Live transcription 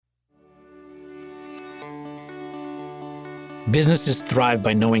Businesses thrive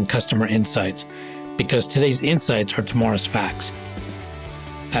by knowing customer insights because today's insights are tomorrow's facts.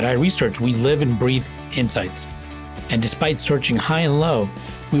 At iResearch, we live and breathe insights. And despite searching high and low,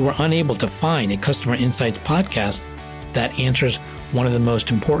 we were unable to find a customer insights podcast that answers one of the most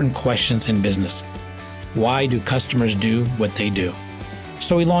important questions in business. Why do customers do what they do?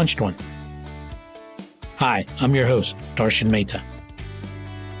 So we launched one. Hi, I'm your host, Darshan Mehta.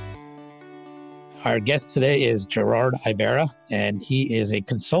 Our guest today is Gerard Ibarra, and he is a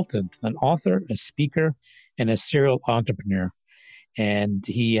consultant, an author, a speaker, and a serial entrepreneur. And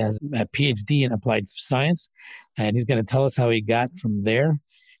he has a PhD in applied science, and he's going to tell us how he got from there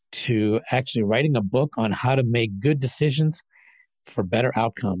to actually writing a book on how to make good decisions for better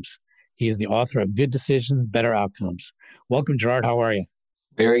outcomes. He is the author of Good Decisions, Better Outcomes. Welcome, Gerard. How are you?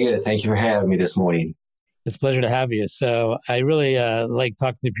 Very good. Thank you for having me this morning. It's a pleasure to have you. So I really like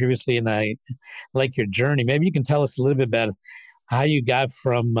talking to you previously, and I like your journey. Maybe you can tell us a little bit about how you got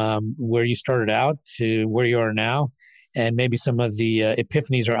from where you started out to where you are now, and maybe some of the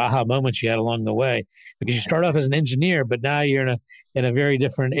epiphanies or aha moments you had along the way. Because you start off as an engineer, but now you're in a very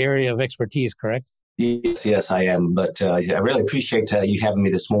different area of expertise, correct? Yes, I am. But I really appreciate you having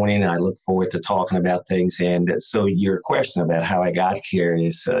me this morning. I look forward to talking about things. And so your question about how I got here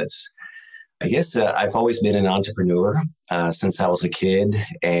is, I guess I've always been an entrepreneur since I was a kid.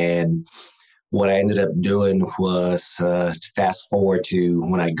 And what I ended up doing was to fast forward to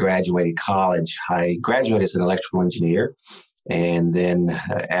when I graduated college. I graduated as an electrical engineer. And then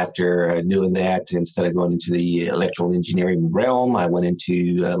after doing that, instead of going into the electrical engineering realm, I went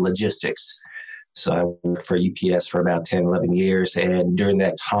into logistics. So I worked for UPS for about 10, 11 years. And during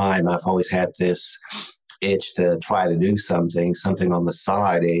that time, I've always had this itch to try to do something on the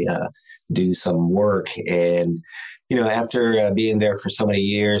side, do some work. And, after being there for so many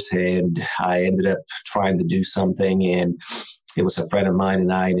years, and I ended up trying to do something, and it was a friend of mine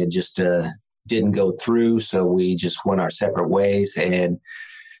and I, and it just didn't go through. So we just went our separate ways. And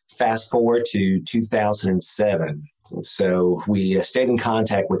fast forward to 2007. So we stayed in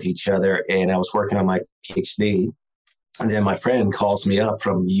contact with each other, and I was working on my PhD. And then my friend calls me up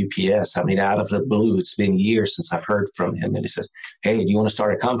from UPS. I mean, out of the blue, it's been years since I've heard from him. And he says, "Hey, do you want to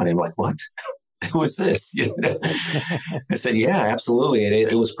start a company?" I'm like, "What? Who is this?" I said, "Yeah, absolutely." And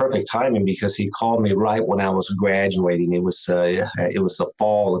it was perfect timing because he called me right when I was graduating. It was the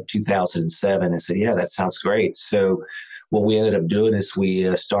fall of 2007. I said, "Yeah, that sounds great." So what we ended up doing is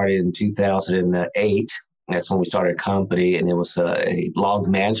we started in 2008. That's when we started a company, and it was a log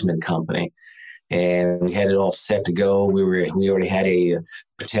management company. And we had it all set to go. We already had a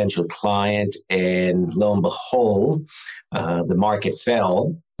potential client, and lo and behold, the market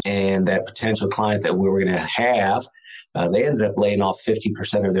fell, and that potential client that we were going to have, they ended up laying off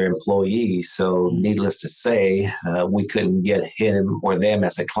 50% of their employees. So needless to say, we couldn't get him or them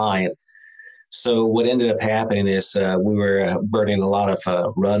as a client. So what ended up happening is we were burning a lot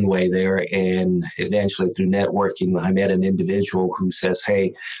of runway there, and eventually through networking, I met an individual who says,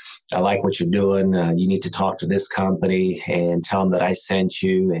 "Hey, I like what you're doing. You need to talk to this company and tell them that I sent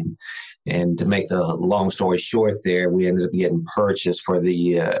you." And to make the long story short, there we ended up getting purchased for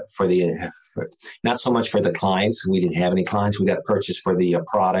not so much for the clients. We didn't have any clients. We got purchased for the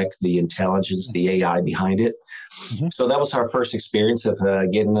product, the intelligence, the AI behind it. Mm-hmm. So that was our first experience of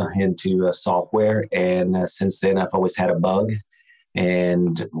getting into software. And since then, I've always had a bug.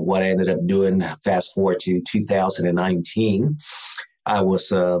 And what I ended up doing, fast forward to 2019, I was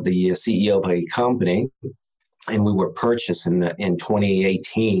the CEO of a company, and we were purchased in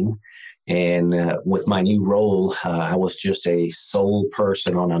 2018. And with my new role, I was just a sole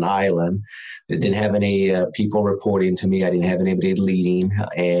person on an island. I didn't have any people reporting to me. I didn't have anybody leading.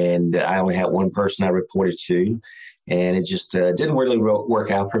 And I only had one person I reported to. And it just didn't really work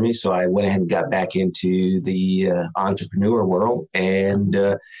out for me. So I went ahead and got back into the entrepreneur world, and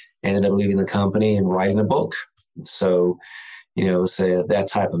ended up leaving the company and writing a book. So so that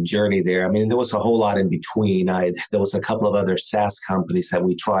type of journey there. I mean, there was a whole lot in between. There was a couple of other SaaS companies that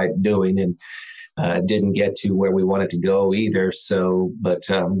we tried doing, and didn't get to where we wanted to go either. So, but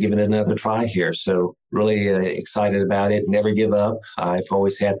giving it another try here. So really excited about it. Never give up. I've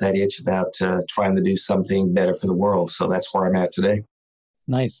always had that itch about trying to do something better for the world. So that's where I'm at today.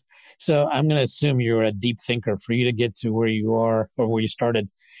 Nice. So I'm going to assume you're a deep thinker. For you to get to where you are, or where you started,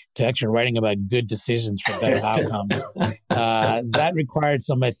 to actually writing about good decisions for better outcomes, that required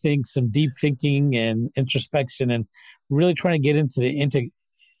some deep thinking and introspection, and really trying to get into the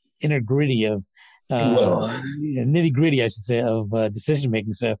nitty-gritty of nitty-gritty, I should say, of decision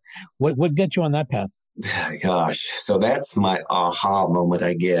making. So what got you on that path? Gosh, so that's my aha moment,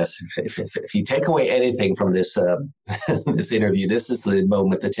 I guess. If you take away anything from this this interview, this is the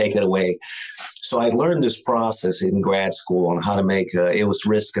moment to take it away. So I learned this process in grad school on how to make it was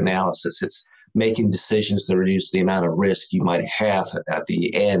risk analysis. It's making decisions that reduce the amount of risk you might have at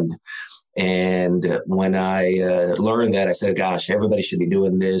the end. And when I learned that, I said, gosh, everybody should be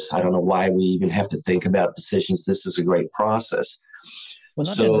doing this. I don't know why we even have to think about decisions. This is a great process. Well,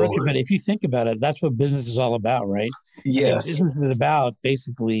 not to So, interrupt you, but if you think about it, that's what business is all about, right? I mean, yes. business is about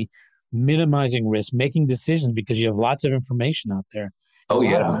basically minimizing risk, making decisions because you have lots of information out there and Oh, a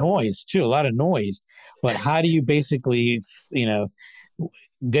lot of yeah. noise too, a lot of noise. But how do you basically,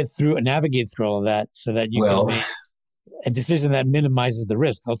 get through and navigate through all of that so that you can Well, make a decision that minimizes the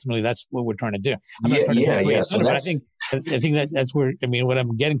risk? Ultimately, that's what we're trying to do. I'm not yeah, trying to yeah, take away yeah. your So thunder, but I think that's where, I mean, what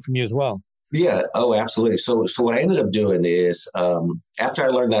I'm getting from you as well. yeah. Oh, absolutely. So what I ended up doing is after I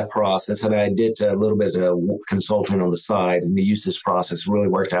learned that process, and I did a little bit of consulting on the side, and the use this process really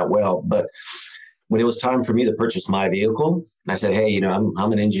worked out well. But when it was time for me to purchase my vehicle, I said, hey, I'm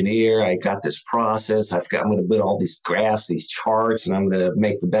an engineer. I got this process. I'm going to build all these graphs, these charts, and I'm going to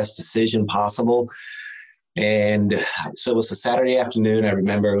make the best decision possible. And so it was a Saturday afternoon. I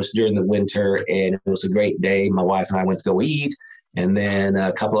remember it was during the winter, and it was a great day. My wife and I went to go eat. And then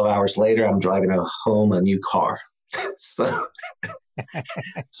a couple of hours later, I'm driving home a new car. so,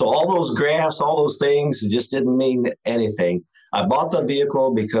 so all those graphs, all those things, it just didn't mean anything. I bought the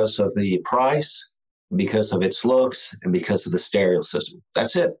vehicle because of the price, because of its looks, and because of the stereo system.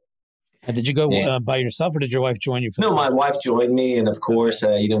 That's it. And did you go And by yourself, or did your wife join you for the no, my process? wife joined me, and of Okay. course,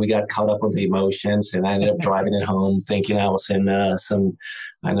 we got caught up with the emotions, and I ended up driving it home, thinking I was in I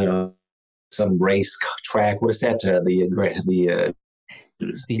don't know, some race track. What is that? The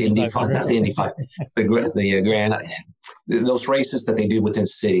The Indy Indy 5, 500. not the Indy 5, the Grand, those races that they do within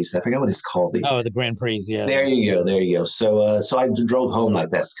cities. I forget what it's called. Oh, the Grand Prix. Yeah. There you go, there you go. So I drove home like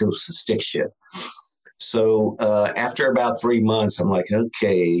that. So it was a stick shift. So after about 3 months, I'm like,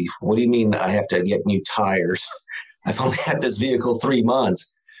 okay, what do you mean I have to get new tires? I've only had this vehicle 3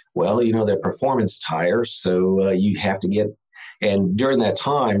 months. Well, they're performance tires, so you have to get. And during that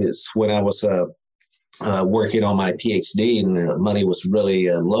time, it's when I was working on my PhD, and the money was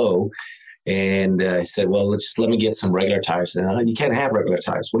really low. And I said, well, let me get some regular tires. And you can't have regular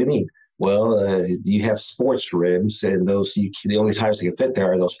tires. What do you mean? Well, you have sports rims, and the only tires that can fit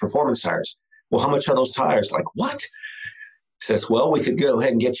there are those performance tires. Well, how much are those tires? Like, what? Says, well, we could go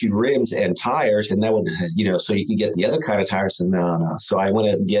ahead and get you rims and tires, and that would, so you can get the other kind of tires. And no. So I went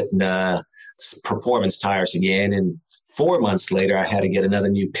and get performance tires again. And 4 months later, I had to get another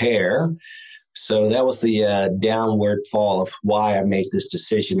new pair. So that was the downward fall of why I make this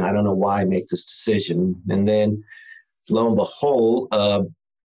decision. I don't know why I make this decision. And then lo and behold,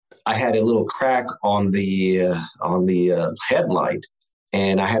 I had a little crack on the headlight,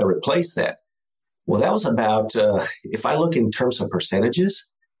 and I had to replace that. Well, that was about, if I look in terms of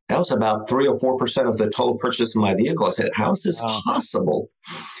percentages, that was about 3 or 4% of the total purchase of my vehicle. I said, how is this possible?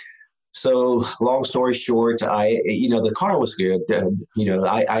 So long story short, the car was good.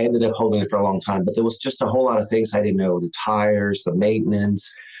 I ended up holding it for a long time, but there was just a whole lot of things I didn't know: the tires, the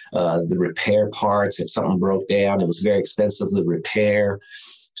maintenance, the repair parts. If something broke down, it was very expensive to repair.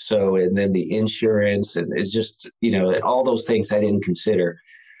 So, and then the insurance, and it's just, all those things I didn't consider.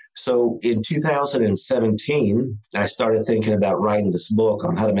 So in 2017, I started thinking about writing this book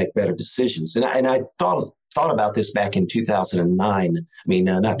on how to make better decisions. And I thought about this back in 2009. I mean,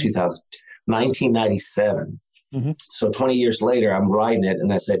 not 2000, 1997. Mm-hmm. So 20 years later, I'm writing it.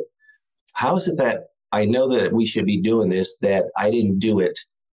 And I said, how is it that I know that we should be doing this, that I didn't do it?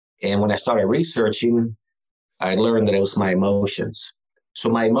 And when I started researching, I learned that it was my emotions. So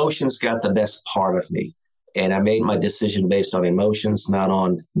my emotions got the best part of me. And I made my decision based on emotions, not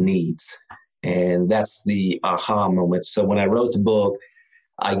on needs. And that's the aha moment. So when I wrote the book,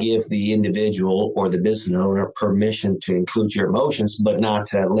 I give the individual or the business owner permission to include your emotions, but not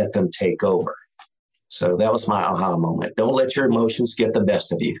to let them take over. So that was my aha moment. Don't let your emotions get the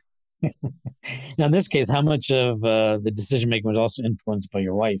best of you. Now, in this case, how much of the decision making was also influenced by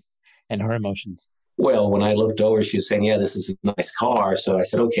your wife and her emotions? Well, when I looked over, she was saying, yeah, this is a nice car. So I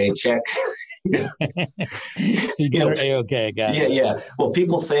said, okay, check. So you got her A-okay, got it. Yeah. Well,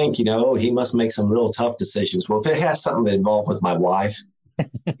 people think, he must make some real tough decisions. Well, if it has something involved with my wife,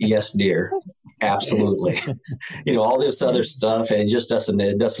 yes, dear, absolutely. All this other stuff, and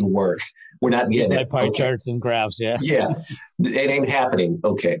it doesn't work. We're not getting it. Pie charts and graphs, yeah. Yeah, it ain't happening.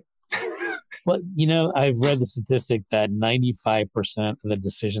 Okay. Well, I've read the statistic that 95% of the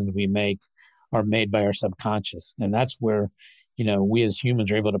decisions we make are made by our subconscious. And that's where, we as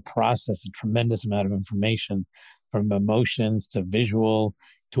humans are able to process a tremendous amount of information, from emotions to visual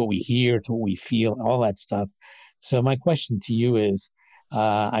to what we hear to what we feel, all that stuff. So my question to you is,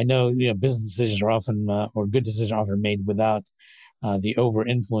 I know business decisions are often, or good decisions are often made without the over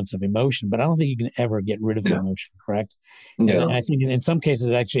influence of emotion, but I don't think you can ever get rid of the No, emotion, correct? And no. I think in some cases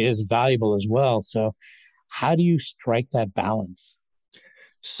it actually is valuable as well. So how do you strike that balance?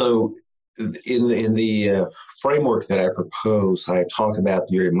 So in the framework that I propose, I talk about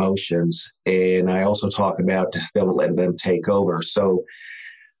your emotions, and I also talk about don't let them take over. So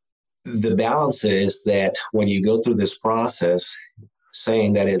the balance is that when you go through this process,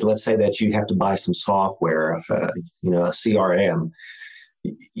 saying that let's say that you have to buy some software, a CRM.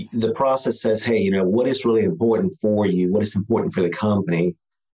 The process says, hey, what is really important for you? What is important for the company?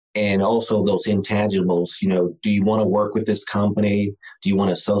 And also those intangibles, do you want to work with this company? Do you want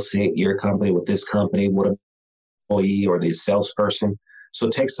to associate your company with this company? What employee or the salesperson? So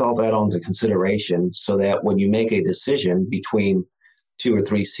it takes all that into consideration so that when you make a decision between 2 or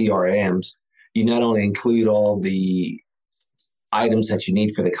 3 CRMs, you not only include all the items that you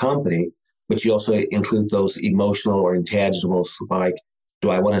need for the company, but you also include those emotional or intangibles like, do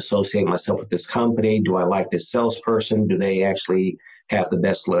I want to associate myself with this company? Do I like this salesperson? Do they actually have the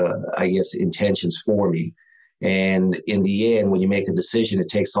best, intentions for me? And in the end, when you make a decision, it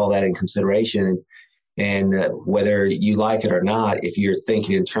takes all that in consideration. And whether you like it or not, if you're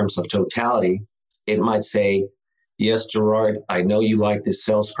thinking in terms of totality, it might say, yes, Gerard, I know you like this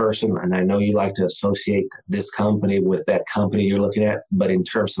salesperson, and I know you like to associate this company with that company you're looking at. But in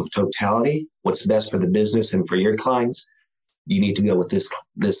terms of totality, what's best for the business and for your clients, you need to go with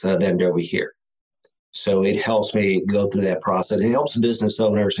this vendor over here. So it helps me go through that process. It helps business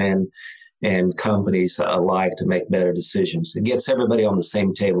owners and companies alike to make better decisions. It gets everybody on the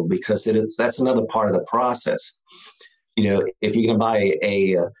same table because that's another part of the process. If you're going to buy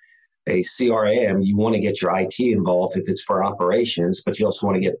a CRM, you want to get your IT involved if it's for operations, but you also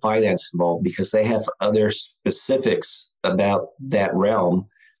want to get finance involved because they have other specifics about that realm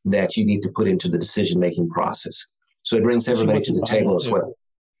that you need to put into the decision-making process. So it brings everybody to the table as well.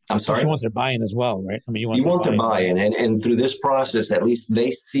 I'm sorry? You want their buy-in as well, right? I mean, you want their buy-in. And through this process, at least they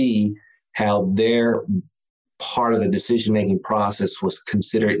see how their part of the decision-making process was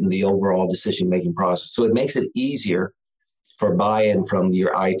considered in the overall decision-making process. So it makes it easier for buy-in from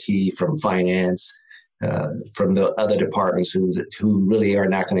your IT, from finance, from the other departments who really are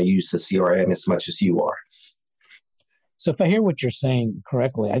not going to use the CRM as much as you are. So if I hear what you're saying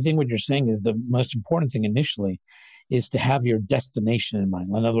correctly, I think what you're saying is the most important thing initially is to have your destination in mind.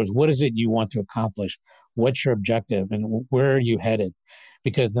 In other words, what is it you want to accomplish? What's your objective and where are you headed?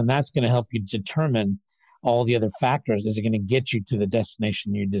 Because then that's going to help you determine all the other factors. Is it going to get you to the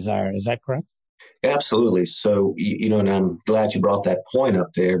destination you desire? Is that correct? Absolutely. So, and I'm glad you brought that point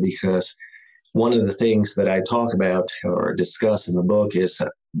up there because one of the things that I talk about or discuss in the book is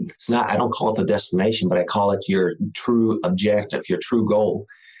I don't call it the destination, but I call it your true objective, your true goal.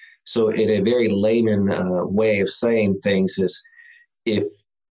 So in a very layman way of saying things is if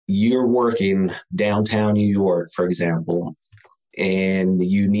you're working downtown New York, for example, and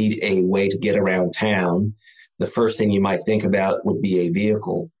you need a way to get around town, the first thing you might think about would be a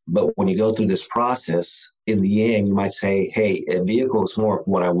vehicle. But when you go through this process, in the end, you might say, hey, a vehicle is more of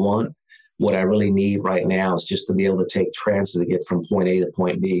what I want. What I really need right now is just to be able to take transit to get from point A to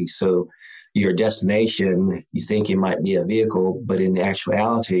point B. So your destination, you think it might be a vehicle, but in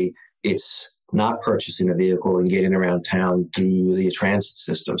actuality, it's not purchasing a vehicle and getting around town through the transit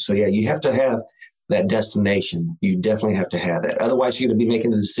system. So yeah, you have to have that destination. You definitely have to have that. Otherwise, you're going to be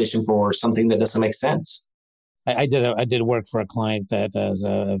making a decision for something that doesn't make sense. I did work for a client that has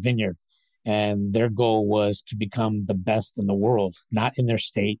a vineyard, and their goal was to become the best in the world, not in their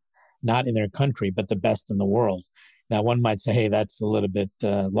state, not in their country, but the best in the world. Now, one might say, hey, that's a little bit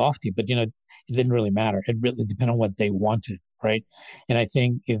lofty, but it didn't really matter. It really depended on what they wanted, right? And I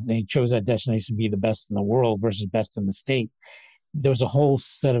think if they chose that destination to be the best in the world versus best in the state, there was a whole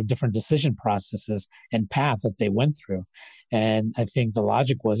set of different decision processes and path that they went through. And I think the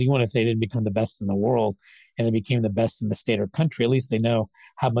logic was, even if they didn't become the best in the world and they became the best in the state or country, at least they know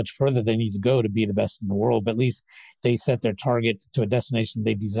how much further they need to go to be the best in the world. But at least they set their target to a destination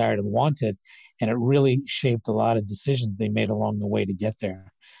they desired and wanted. And it really shaped a lot of decisions they made along the way to get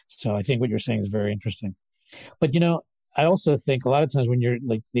there. So I think what you're saying is very interesting. But, I also think a lot of times when you're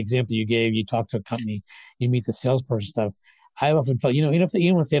like the example you gave, you talk to a company, you meet the salesperson stuff. I often felt, even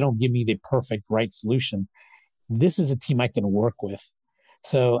if they don't give me the perfect right solution, this is a team I can work with.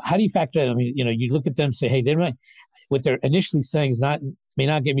 So how do you factor in? I mean, you look at them and say, hey, what they're initially saying may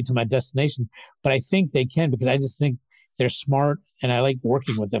not get me to my destination, but I think they can because I just think they're smart and I like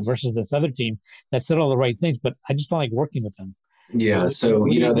working with them versus this other team that said all the right things, but I just don't like working with them. Yeah. So,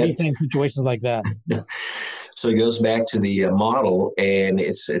 what you know, do you that think in situations like that? so it goes back to the model, and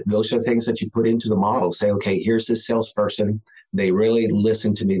those are the things that you put into the model. Say, okay, here's this salesperson. They really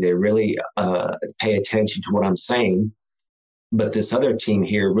listen to me. They really pay attention to what I'm saying. But this other team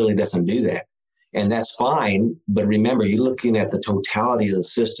here really doesn't do that. And that's fine. But remember, you're looking at the totality of the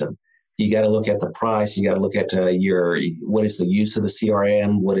system. You got to look at the price. You got to look at what is the use of the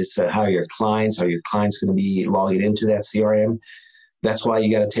CRM? What is how are your clients going to be logging into that CRM? That's why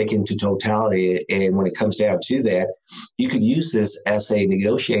you got to take into totality. And when it comes down to that, you could use this as a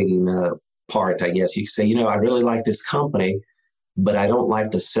negotiating part, I guess. You could say, you know, I really like this company, but I don't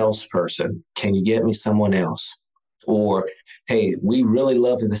like the salesperson. Can you get me someone else? Or, hey, we really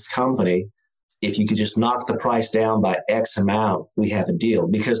love this company. If you could just knock the price down by X amount, we have a deal.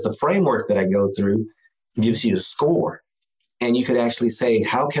 Because the framework that I go through gives you a score. And you could actually say,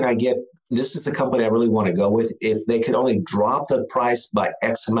 how can I get, this is the company I really want to go with. If they could only drop the price by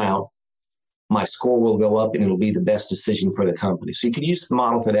X amount, my score will go up and it'll be the best decision for the company. So you could use the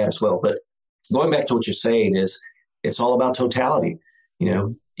model for that as well. But going back to what you're saying is, it's all about totality. You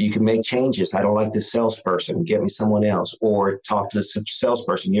know, you can make changes. I don't like this salesperson. Get me someone else, or talk to the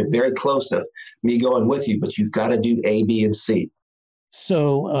salesperson. You're very close to me going with you, but you've got to do A, B, and C.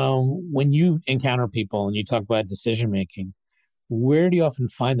 So when you encounter people and you talk about decision making, where do you often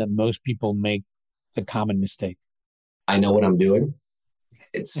find that most people make the common mistake? I know what I'm doing.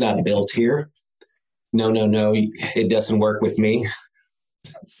 It's not built here. No, it doesn't work with me.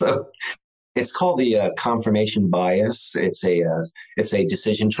 So it's called the confirmation bias. It's a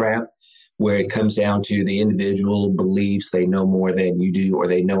decision trap where it comes down to the individual believes they know more than you do, or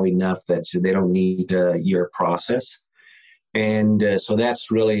they know enough that they don't need your process. And so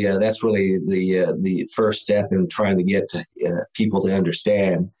that's really the first step in trying to get people to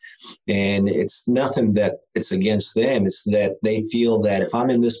understand. And it's nothing that it's against them. It's that they feel that if I'm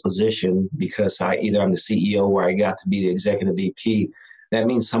in this position because either I'm the CEO or I got to be the executive VP, that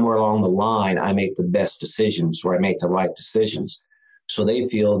means somewhere along the line I make the best decisions or I make the right decisions. So they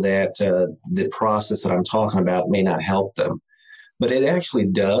feel that the process that I'm talking about may not help them. But it actually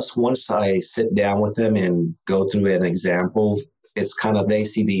does. Once I sit down with them and go through an example, it's kind of, they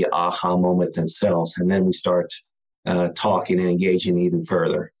see the aha moment themselves. And then we start talking and engaging even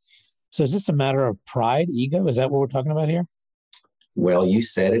further. So is this a matter of pride, ego? Is that what we're talking about here? Well, you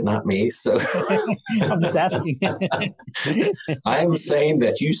said it, not me. So I'm just asking. I'm saying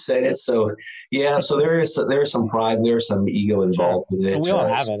that you said it. So yeah, so there's some pride and there's some ego involved with it. And we all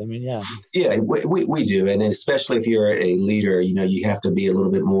have it. I mean, yeah. Yeah, we do. And especially if you're a leader, you know, you have to be a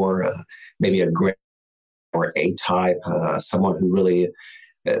little bit more maybe aggressive or A-type, someone who really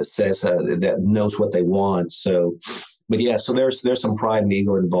says that knows what they want. So, but yeah, so there's some pride and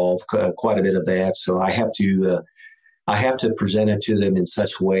ego involved, quite a bit of that. So I have to present it to them in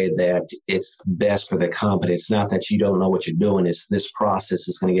such a way that it's best for the company. It's not that you don't know what you're doing. It's this process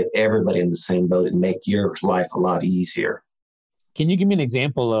is going to get everybody in the same boat and make your life a lot easier. Can you give me an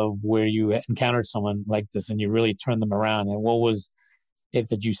example of where you encountered someone like this and you really turned them around? And what was it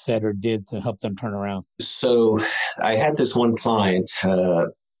that you said or did to help them turn around? So I had this one client,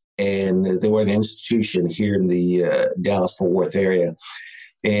 and they were an institution here in the Dallas-Fort Worth area.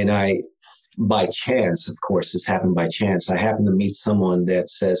 And by chance, of course, this happened by chance, I happened to meet someone that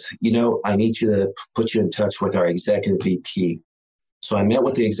says, you know, I need you to put you in touch with our executive VP. So I met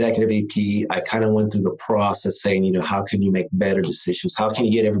with the executive VP. I kind of went through the process saying, you know, how can you make better decisions? How can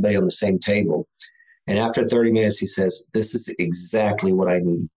you get everybody on the same table? And after 30 minutes, he says, this is exactly what I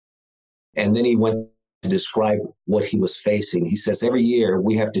need. And then he went to describe what he was facing. He says, every year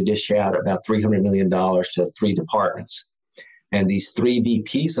we have to dish out about $300 million to 3 departments. And these 3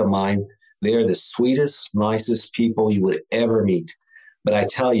 VPs of mine, they're the sweetest, nicest people you would ever meet. But I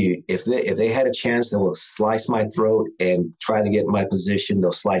tell you, if they had a chance, they will slice my throat and try to get in my position.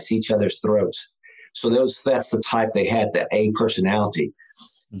 They'll slice each other's throats. So that's the type they had, the A personality.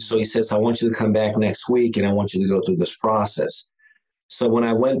 So he says, I want you to come back next week and I want you to go through this process. So when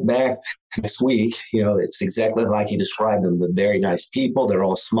I went back next week, you know, it's exactly like he described them. They're very nice people. They're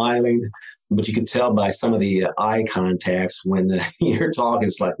all smiling. But you can tell by some of the eye contacts when you're talking,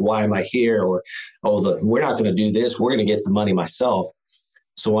 it's like, why am I here? Or, we're not going to do this. We're going to get the money myself.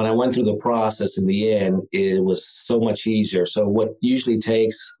 So when I went through the process in the end, it was so much easier. So what usually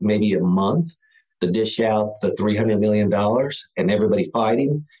takes maybe a month to dish out the $300 million and everybody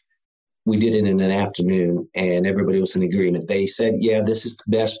fighting, we did it in an afternoon and everybody was in agreement. They said, yeah, this is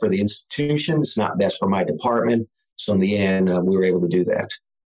best for the institution. It's not best for my department. So in the end, we were able to do that.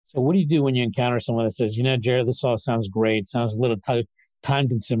 So what do you do when you encounter someone that says, Jared, this all sounds great, sounds a little time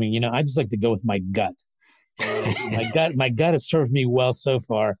consuming. I just like to go with my gut. And my gut has served me well so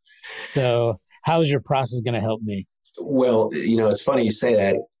far. So how is your process going to help me? Well, it's funny you say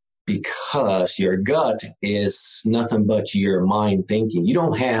that because your gut is nothing but your mind thinking. You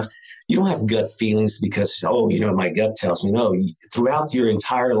don't have gut feelings because, my gut tells me. No, throughout your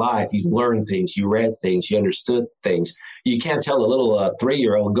entire life, you learned things, you read things, you understood things. You can't tell a little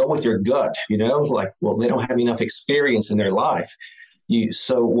 3-year-old, go with your gut, like, well, they don't have enough experience in their life.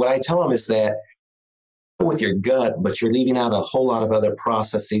 So what I tell them is that go with your gut, but you're leaving out a whole lot of other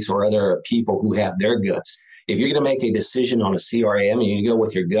processes or other people who have their guts. If you're going to make a decision on a CRM and you go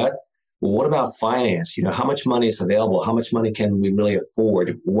with your gut, well, what about finance? How much money is available? How much money can we really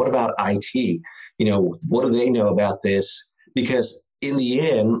afford? What about IT? What do they know about this? Because in the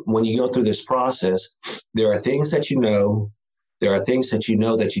end, when you go through this process, there are things that you know, there are things that you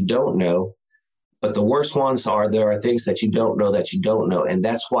know that you don't know. But the worst ones are there are things that you don't know that you don't know. And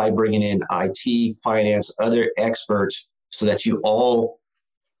that's why bringing in IT, finance, other experts so that you all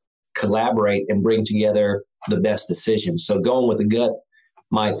collaborate and bring together the best decisions. So going with the gut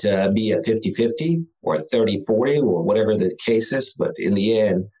might be a 50-50 or 30-40 or whatever the case is. But in the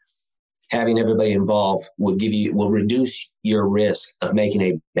end, having everybody involved will reduce your risk of making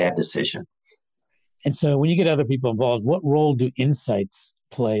a bad decision. And so when you get other people involved, what role do insights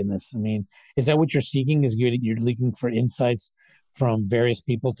play in this? I mean, is that what you're seeking? Is you're looking for insights from various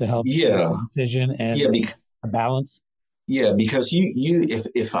people to help make a decision and a balance? Yeah, because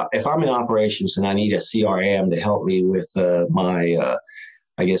if I'm in operations and I need a CRM to help me with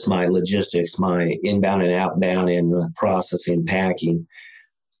my logistics, my inbound and outbound and processing, packing,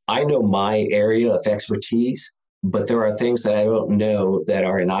 I know my area of expertise, but there are things that I don't know that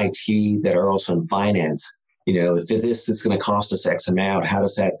are in IT that are also in finance. If this is going to cost us X amount, how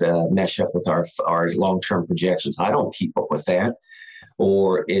does that mesh up with our long-term projections? I don't keep up with that.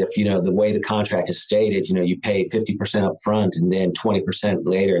 Or if, the way the contract is stated, you pay 50% up front and then 20%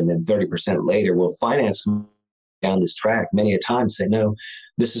 later and then 30% later. Well, finance down this track many a time say, no,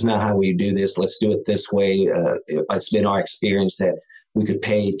 this is not how we do this. Let's do it this way. It's been our experience that we could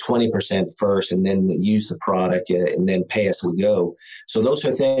pay 20% first and then use the product and then pay as we go. So those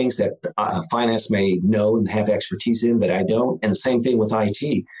are things that finance may know and have expertise in, but I don't. And the same thing with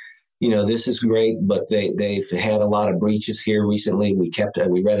IT. This is great, but they've had a lot of breaches here recently.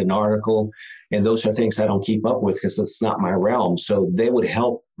 We read an article, and those are things I don't keep up with because it's not my realm. So they would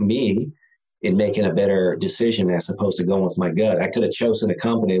help me in making a better decision as opposed to going with my gut. I could have chosen a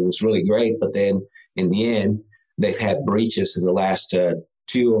company that was really great, but then in the end, they've had breaches in the last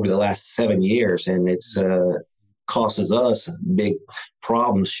over the last 7 years, and it's causes us big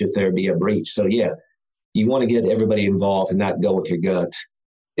problems should there be a breach. So yeah, you want to get everybody involved and not go with your gut.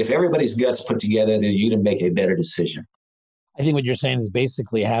 If everybody's gut's put together, then you can make a better decision. I think what you're saying is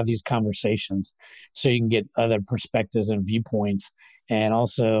basically have these conversations so you can get other perspectives and viewpoints. And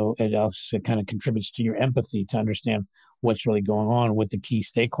also, it also kind of contributes to your empathy to understand what's really going on with the key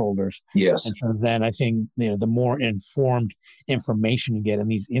stakeholders. Yes. And so then I think, the more informed information you get and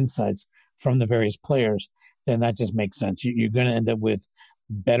these insights from the various players, then that just makes sense. You're going to end up with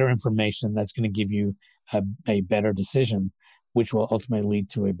better information that's going to give you a better decision, which will ultimately lead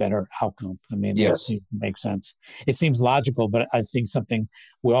to a better outcome. I mean, yes, that makes sense. It seems logical, but I think something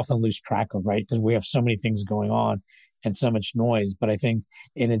we often lose track of, right? Because we have so many things going on and so much noise. But I think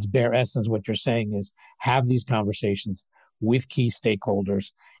in its bare essence, what you're saying is have these conversations with key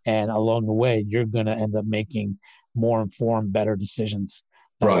stakeholders. And along the way, you're going to end up making more informed, better decisions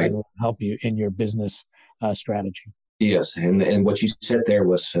that will help you in your business strategy. Yes. And what you said there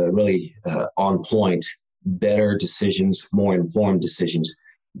was really on point. Better decisions, more informed decisions.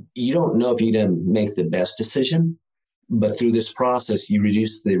 You don't know if you're going to make the best decision, but through this process, you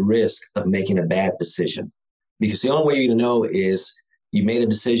reduce the risk of making a bad decision. Because the only way you're going to know is you made a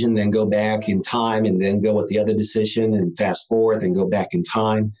decision, then go back in time and then go with the other decision and fast forward, then go back in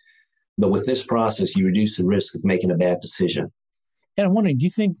time. But with this process, you reduce the risk of making a bad decision. And I'm wondering, do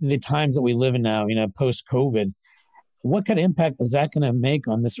you think the times that we live in now, post-COVID, what kind of impact is that going to make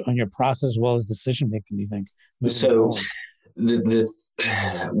on your process as well as decision making, do you think? So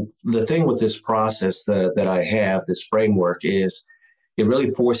the thing with this process that I have, this framework, is it really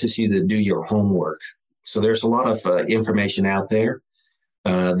forces you to do your homework. So there's a lot of information out there.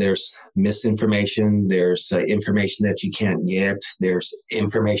 There's misinformation. There's information that you can't get. There's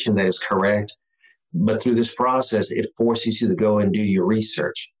information that is correct. But through this process, it forces you to go and do your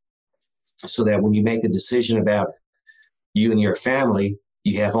research so that when you make a decision about you and your family,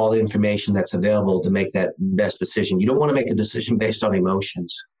 you have all the information that's available to make that best decision. You don't want to make a decision based on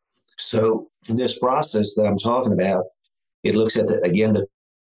emotions. So this process that I'm talking about, it looks at the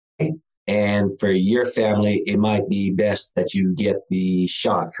and for your family, it might be best that you get the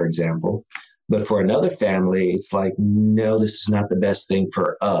shot, for example. But for another family, it's like, no, this is not the best thing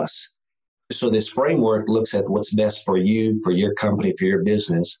for us. So this framework looks at what's best for you, for your company, for your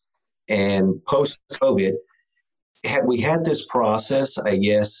business. And post-COVID, we had this process, I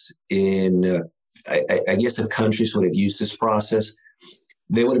guess, I guess if countries would have used this process,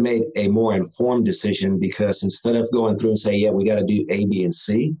 they would have made a more informed decision, because instead of going through and say, yeah, we got to do A, B, and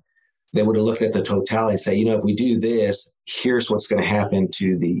C, they would have looked at the totality and say, if we do this, here's what's going to happen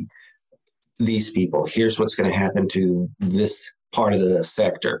to these people. Here's what's going to happen to this part of the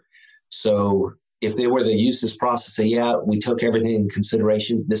sector. So if they were to use this process, say, yeah, we took everything in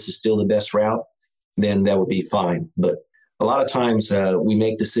consideration, this is still the best route, then that would be fine. But a lot of times we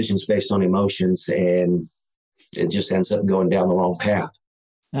make decisions based on emotions, and it just ends up going down the wrong path.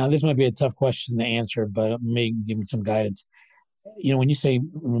 Now, this might be a tough question to answer, but it may give me some guidance. When you say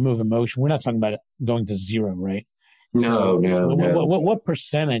remove emotion, we're not talking about it going to zero, right? No. What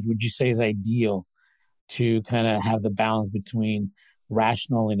percentage would you say is ideal to kind of have the balance between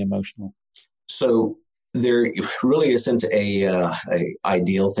rational and emotional? So there really isn't a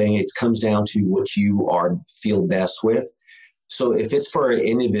ideal thing. It comes down to what you feel best with. So if it's for an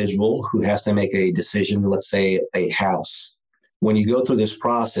individual who has to make a decision, let's say a house, when you go through this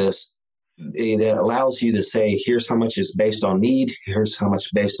process, it allows you to say, here's how much is based on need, here's how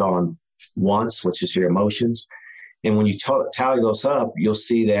much based on wants, which is your emotions. And when you tally those up, you'll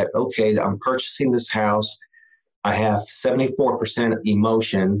see that, okay, I'm purchasing this house. I have 74%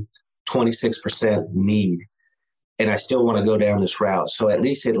 emotion, 26% need, and I still want to go down this route. So at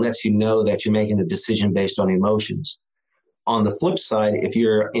least it lets you know that you're making a decision based on emotions. On the flip side, if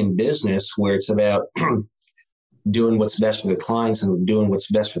you're in business where it's about doing what's best for the clients and doing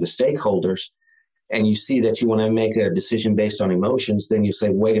what's best for the stakeholders, and you see that you want to make a decision based on emotions, then you say,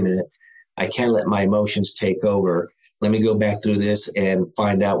 wait a minute, I can't let my emotions take over. Let me go back through this and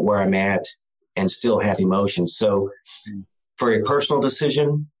find out where I'm at and still have emotions. So for a personal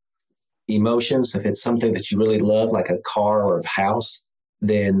decision, emotions, if it's something that you really love, like a car or a house,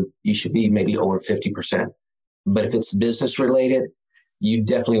 then you should be maybe over 50%. But if it's business related, you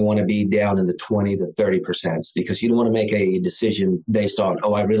definitely want to be down in the 20 to 30%, because you don't want to make a decision based on,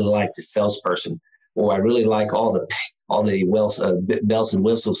 I really like the salesperson, or I really like all the bells and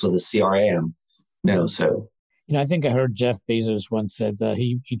whistles of the CRM. No, so. I think I heard Jeff Bezos once said that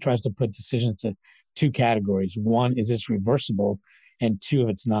he tries to put decisions into two categories. One, is this reversible? And two, if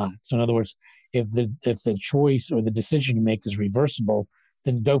it's not. So in other words, if the choice or the decision you make is reversible,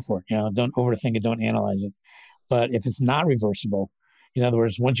 then go for it. Don't overthink it, don't analyze it. But if it's not reversible, in other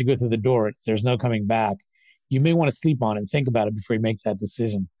words, once you go through the door, there's no coming back. You may want to sleep on it and think about it before you make that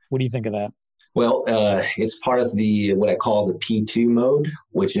decision. What do you think of that? Well, it's part of what I call the P2 mode,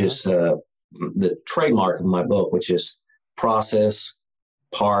 which is the trademark of my book, which is process,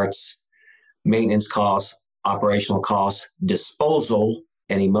 parts, maintenance costs, operational costs, disposal,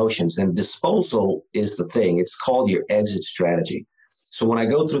 and emotions. And disposal is the thing. It's called your exit strategy. So when I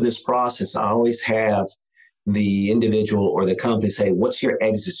go through this process, I always have the individual or the company say, what's your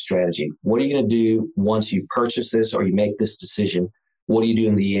exit strategy? What are you going to do once you purchase this or you make this decision? What do you do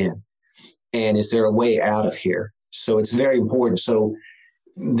in the end? And is there a way out of here? So it's very important. So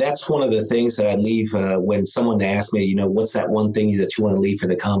that's one of the things that I leave when someone asks me, what's that one thing that you want to leave for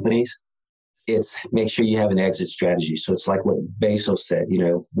the companies? It's make sure you have an exit strategy. So it's like what Bezos said,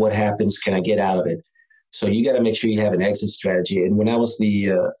 what happens? Can I get out of it? So you got to make sure you have an exit strategy. And when I was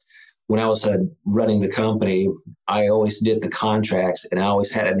running the company, I always did the contracts, and I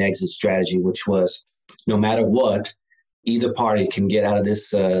always had an exit strategy, which was no matter what, either party can get out of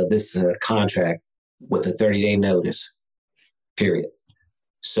this contract with a 30-day notice, period.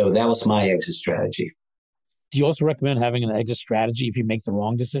 So that was my exit strategy. Do you also recommend having an exit strategy if you make the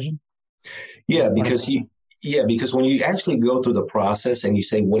wrong decision? Yeah, because when you actually go through the process and you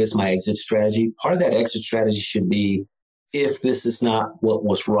say, what is my exit strategy? Part of that exit strategy should be, if this is not what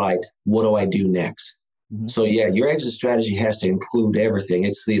was right, what do I do next? Mm-hmm. So your exit strategy has to include everything.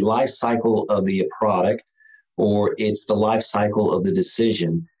 It's the life cycle of the product, or it's the life cycle of the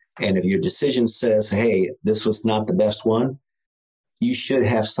decision. And if your decision says, hey, this was not the best one, you should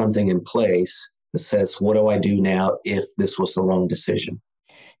have something in place that says, what do I do now if this was the wrong decision?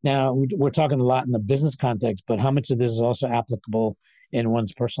 Now, we're talking a lot in the business context, but how much of this is also applicable in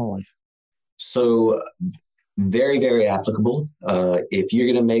one's personal life? So very, very applicable. If you're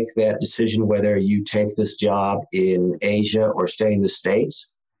going to make that decision, whether you take this job in Asia or stay in the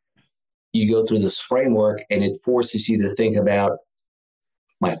States, you go through this framework and it forces you to think about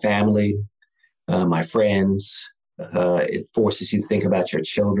my family, my friends. It forces you to think about your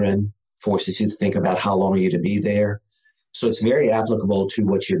children, forces you to think about how long you're to be there. So it's very applicable to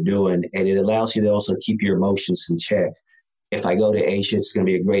what you're doing, and it allows you to also keep your emotions in check. If I go to Asia, it's going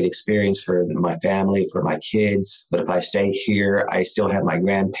to be a great experience for my family, for my kids. But if I stay here, I still have my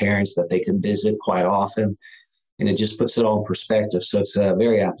grandparents that they can visit quite often. And it just puts it all in perspective. So it's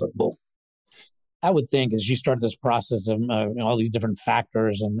very applicable. I would think as you start this process of all these different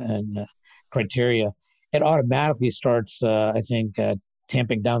factors and criteria, it automatically starts, I think,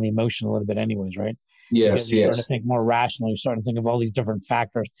 tamping down the emotion a little bit anyways, right? Because Yes, you're starting yes. to think more rationally, you're starting to think of all these different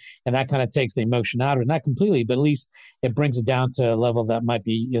factors, and that kind of takes the emotion out of it. Not completely, but at least it brings it down to a level that might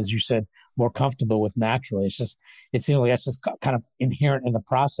be, as you said, more comfortable with naturally. It seems like that's just kind of inherent in the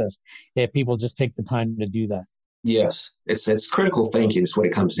process if people just take the time to do that. Yes, it's critical thinking is what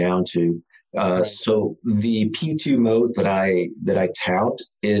it comes down to. Right. So the P2 mode that I tout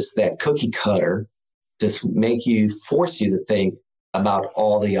is that cookie cutter to force you to think about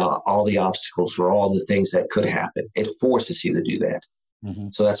all the obstacles or all the things that could happen. It forces you to do that. Mm-hmm.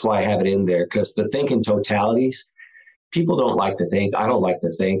 So that's why I have it in there, because the thinking totalities, people don't like to think. I don't like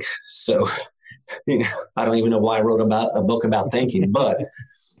to think. So, I don't even know why I wrote about a book about thinking, but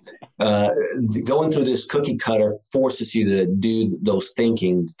going through this cookie cutter forces you to do those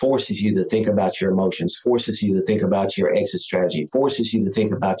thinking, forces you to think about your emotions, forces you to think about your exit strategy, forces you to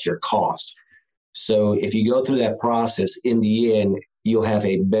think about your cost. So if you go through that process, in the end, you'll have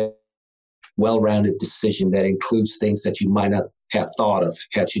a well-rounded decision that includes things that you might not have thought of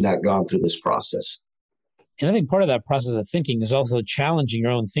had you not gone through this process. And I think part of that process of thinking is also challenging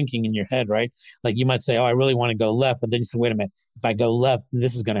your own thinking in your head, right? Like you might say, oh, I really want to go left, but then you say, wait a minute, if I go left,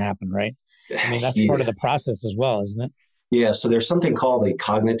 this is going to happen, right? I mean, that's part of the process as well, isn't it? Yeah, so there's something called the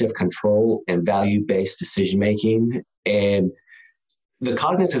cognitive control and value-based decision-making. And the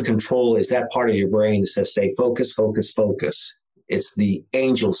cognitive control is that part of your brain that says, stay focused, focus, focus. It's the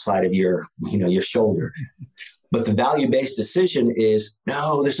angel side of your shoulder. But the value-based decision is,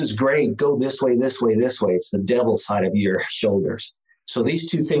 no, this is great. Go this way, this way, this way. It's the devil side of your shoulders. So these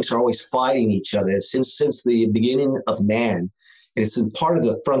two things are always fighting each other since the beginning of man. And it's in part of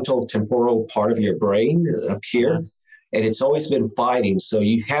the frontal temporal part of your brain up here. Uh-huh. And it's always been fighting. So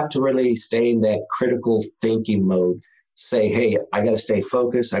you have to really stay in that critical thinking mode. Say, hey, I got to stay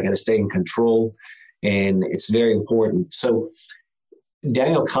focused. I got to stay in control. And it's very important. So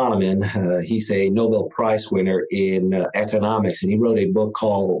Daniel Kahneman, he's a Nobel Prize winner in economics, and he wrote a book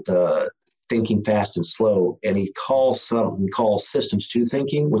called Thinking Fast and Slow. And he calls something called systems two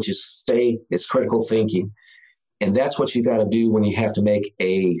thinking, which is it's critical thinking. And that's what you got to do when you have to make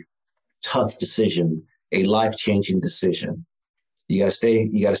a tough decision, a life-changing decision. You got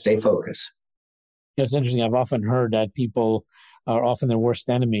to stay focused. It's interesting. I've often heard that people are often their worst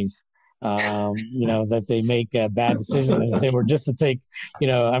enemies. That they make bad decisions. And if they were just to take,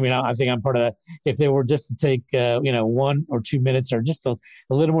 I think I'm part of that. If they were just to take, 1 or 2 minutes or just a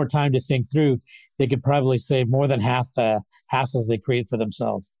little more time to think through, they could probably save more than half the hassles they create for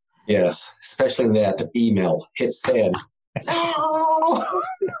themselves. Yes, especially that email. Hit send.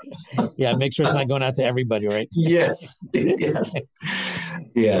 Yeah, make sure it's not going out to everybody, right? Yes. Yes.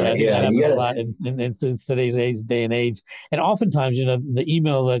 Yeah. That happens a lot in today's day and age. And oftentimes, the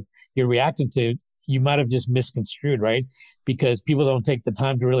email that you're reacting to, you might have just misconstrued, right? Because people don't take the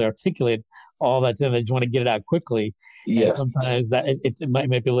time to really articulate all that's in. They just want to get it out quickly. Yes. And sometimes that it might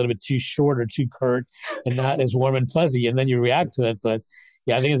be a little bit too short or too curt and not as warm and fuzzy, and then you react to it. But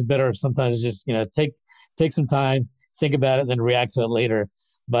yeah, I think it's better sometimes just take some time, think about it, then react to it later.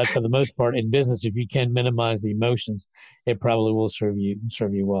 But for the most part, in business, if you can minimize the emotions, it probably will serve you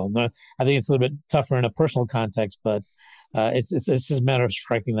well. No, I think it's a little bit tougher in a personal context, but it's just a matter of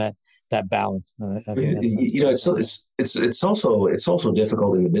striking that balance. It's also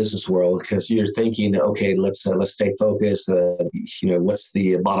difficult in the business world because you're thinking, okay, let's stay focused. What's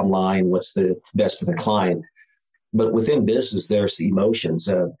the bottom line? What's the best for the client? But within business, there's emotions.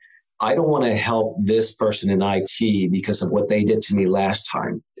 I don't want to help this person in IT because of what they did to me last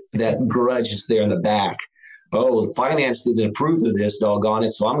time. That grudge is there in the back. Oh, finance didn't approve of this, doggone it.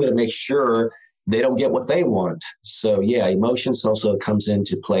 So I'm going to make sure they don't get what they want. So yeah, emotions also comes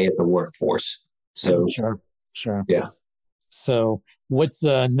into play at the workforce. So sure. Yeah. So what's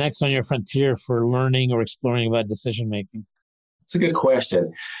next on your frontier for learning or exploring about decision making? It's a good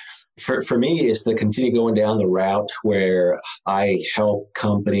question. For me, is to continue going down the route where I help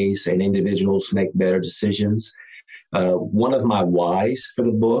companies and individuals make better decisions. One of my whys for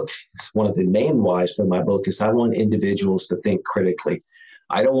the book, one of the main whys for my book is I want individuals to think critically.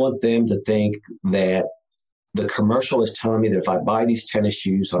 I don't want them to think that the commercial is telling me that if I buy these tennis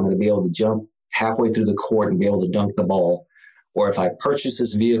shoes, I'm going to be able to jump halfway through the court and be able to dunk the ball. Or if I purchase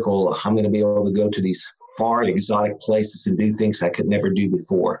this vehicle, I'm going to be able to go to these far exotic places and do things I could never do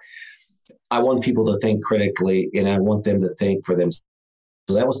before. I want people to think critically, and I want them to think for themselves.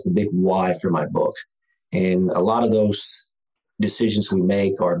 So that was the big why for my book. And a lot of those decisions we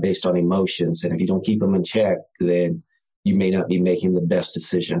make are based on emotions. And if you don't keep them in check, then you may not be making the best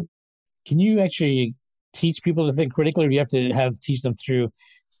decision. Can you actually teach people to think critically, or do you have to teach them through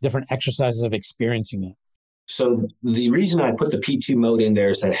different exercises of experiencing it? So the reason I put the P2 mode in there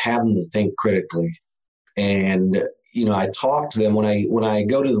is to have them to think critically. And, I talk to them when I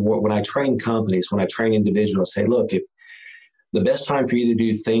go to when I train companies, when I train individuals, I say, look, if the best time for you to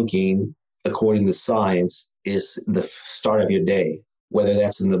do thinking, according to science, is the start of your day, whether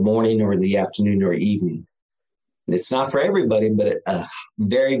that's in the morning or in the afternoon or evening. And it's not for everybody, but a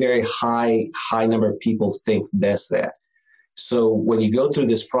very, very high number of people think best that. So when you go through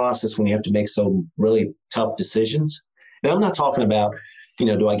this process, when you have to make some really tough decisions, and I'm not talking about,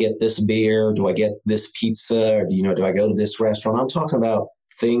 do I get this beer? Do I get this pizza? Or, do I go to this restaurant? I'm talking about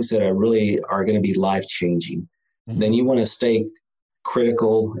things that are going to be life-changing. Mm-hmm. Then you want to stay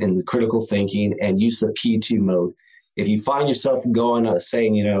critical in the critical thinking and use the P2 mode. If you find yourself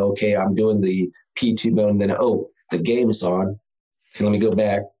saying, okay, I'm doing the P2 mode, and then, the game is on. Okay, let me go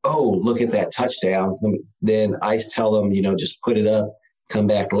back. Oh, look at that touchdown. Then I tell them, just put it up, come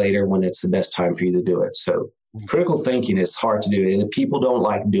back later when it's the best time for you to do it. So critical thinking is hard to do, and people don't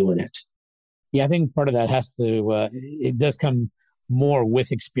like doing it. Yeah, I think part of that has to, it does come more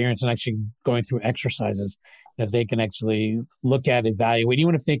with experience and actually going through exercises that they can actually look at, evaluate.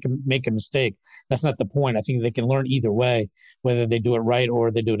 Even if they can make a mistake, that's not the point. I think they can learn either way, whether they do it right or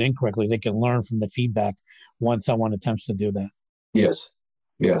they do it incorrectly. They can learn from the feedback once someone attempts to do that. Yes.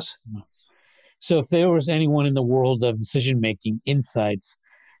 So if there was anyone in the world of decision-making insights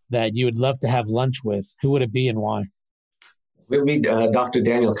that you would love to have lunch with, who would it be and why? It would be Dr.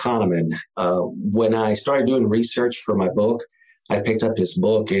 Daniel Kahneman. When I started doing research for my book, I picked up his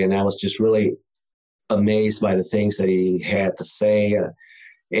book and I was just really amazed by the things that he had to say.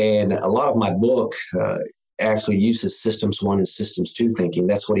 And a lot of my book actually uses Systems 1 and Systems 2 thinking.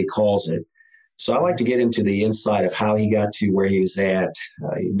 That's what he calls it. So I like to get into the inside of how he got to where he was at.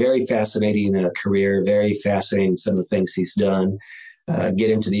 Very fascinating career, very fascinating some of the things he's done. Get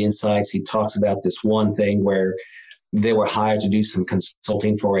into the insights. He talks about this one thing where they were hired to do some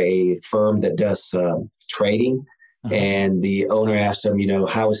consulting for a firm that does trading. Uh-huh. And the owner asked him,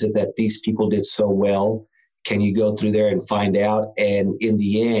 how is it that these people did so well? Can you go through there and find out? And in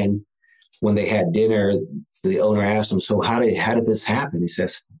the end, when they had dinner, the owner asked him, so how did this happen? He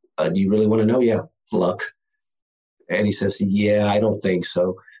says, do you really want to know? Yeah, luck. And he says, yeah, I don't think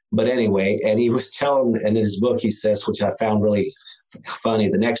so. But anyway, and he was telling, and in his book, he says, which I found really funny,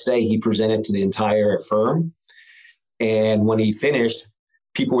 the next day he presented to the entire firm. And when he finished,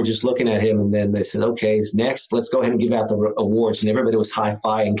 people were just looking at him, and then they said, okay, next, let's go ahead and give out the awards. And everybody was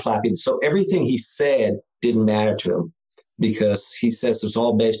high-fiving and clapping. So everything he said didn't matter to him because he says it's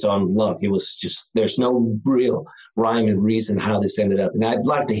all based on luck. It was just, there's no real rhyme and reason how this ended up. And I'd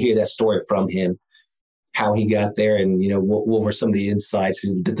like to hear that story from him, how he got there, and, what were some of the insights.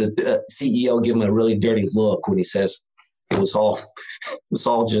 And did the CEO give him a really dirty look when he says it was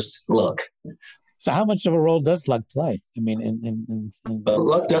all just luck? So how much of a role does luck play? I mean,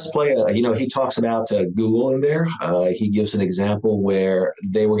 luck does play. He talks about Google in there. He gives an example where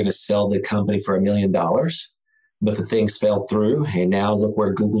they were going to sell the company for $1 million, but the things fell through, and now look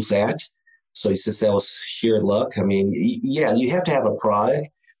where Google's at. So he says that was sheer luck. I mean, yeah, you have to have a product,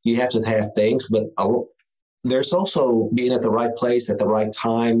 you have to have things, but there's also being at the right place at the right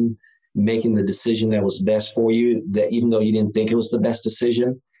time, making the decision that was best for you, that even though you didn't think it was the best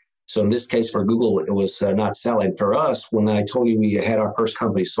decision. So in this case for Google, it was not selling. For us, when I told you we had our first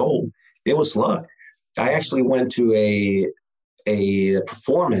company sold, it was luck. I actually went to a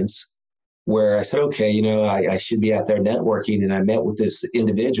performance where I said, okay, I should be out there networking. And I met with this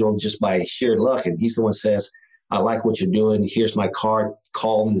individual just by sheer luck. And he's the one who says, I like what you're doing. Here's my card.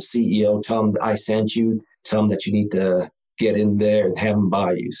 Call the CEO. Tell him I sent you. Tell him that you need to get in there and have him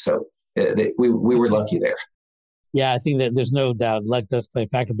buy you. So we were lucky there. Yeah, I think that there's no doubt luck does play a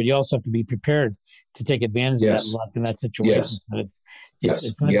factor, but you also have to be prepared to take advantage of that luck in that situation. Yes. So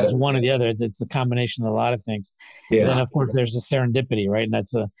it's not just one or the other. It's a combination of a lot of things. Yeah. And then, of course, there's the serendipity, right? And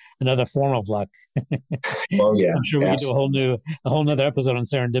that's another form of luck. Oh, yeah. I'm sure we could do a whole nother episode on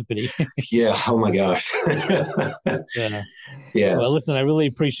serendipity. Yeah. Oh, my gosh. Yeah. Yeah. Well, listen, I really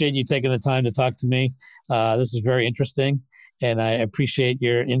appreciate you taking the time to talk to me. This is very interesting, and I appreciate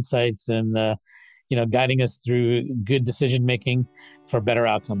your insights and guiding us through good decision making for better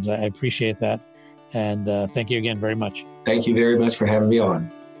outcomes. I appreciate that. And thank you again very much. Thank you very much for having me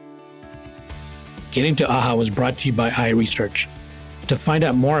on. Getting to AHA was brought to you by iResearch. To find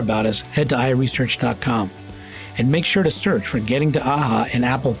out more about us, head to iResearch.com and make sure to search for Getting to AHA in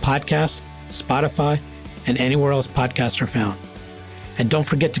Apple Podcasts, Spotify, and anywhere else podcasts are found. And don't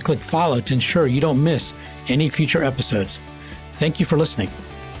forget to click follow to ensure you don't miss any future episodes. Thank you for listening.